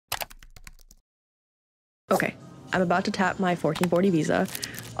Okay, I'm about to tap my 1440 Visa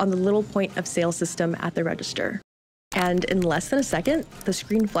on the little point of sale system at the register. And in less than a second, the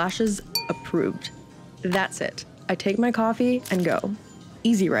screen flashes approved. That's it. I take my coffee and go.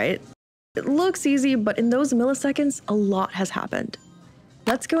 Easy, right? It looks easy, but in those milliseconds, a lot has happened.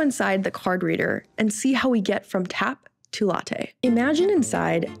 Let's go inside the card reader and see how we get from tap to latte. Imagine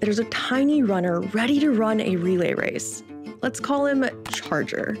inside there's a tiny runner ready to run a relay race. Let's call him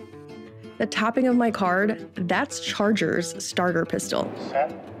Charger. The tapping of my card, that's Charger's starter pistol.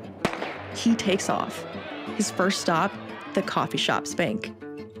 He takes off. His first stop, the coffee shop Spank.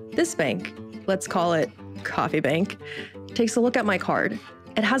 This bank, let's call it Coffee Bank, takes a look at my card.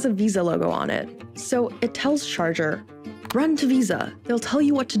 It has a Visa logo on it. So it tells Charger, run to Visa. They'll tell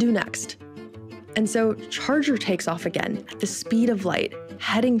you what to do next. And so Charger takes off again at the speed of light,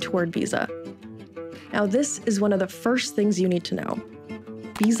 heading toward Visa. Now this is one of the first things you need to know.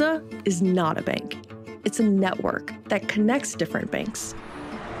 Visa is not a bank. It's a network that connects different banks.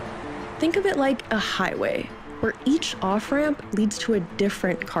 Think of it like a highway, where each off-ramp leads to a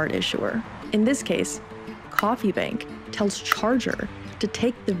different card issuer. In this case, Coffee Bank tells Charger to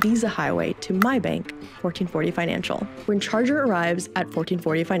take the Visa highway to my bank, 1440 Financial. When Charger arrives at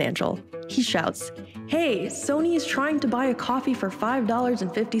 1440 Financial, he shouts, "Hey, Sony is trying to buy a coffee for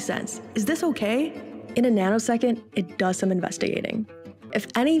 $5.50. Is this okay?" In a nanosecond, it does some investigating. If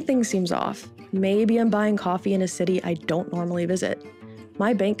anything seems off, maybe I'm buying coffee in a city I don't normally visit.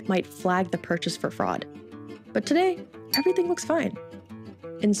 My bank might flag the purchase for fraud. But today, everything looks fine.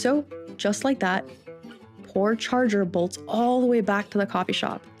 And so, just like that, poor Charger bolts all the way back to the coffee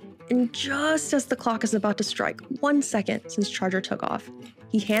shop. And just as the clock is about to strike 1 second since Charger took off,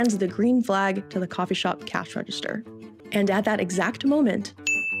 he hands the green flag to the coffee shop cash register. And at that exact moment,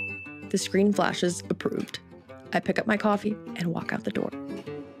 the screen flashes approved. I pick up my coffee and walk out the door.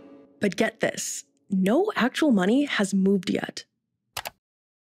 But get this, no actual money has moved yet.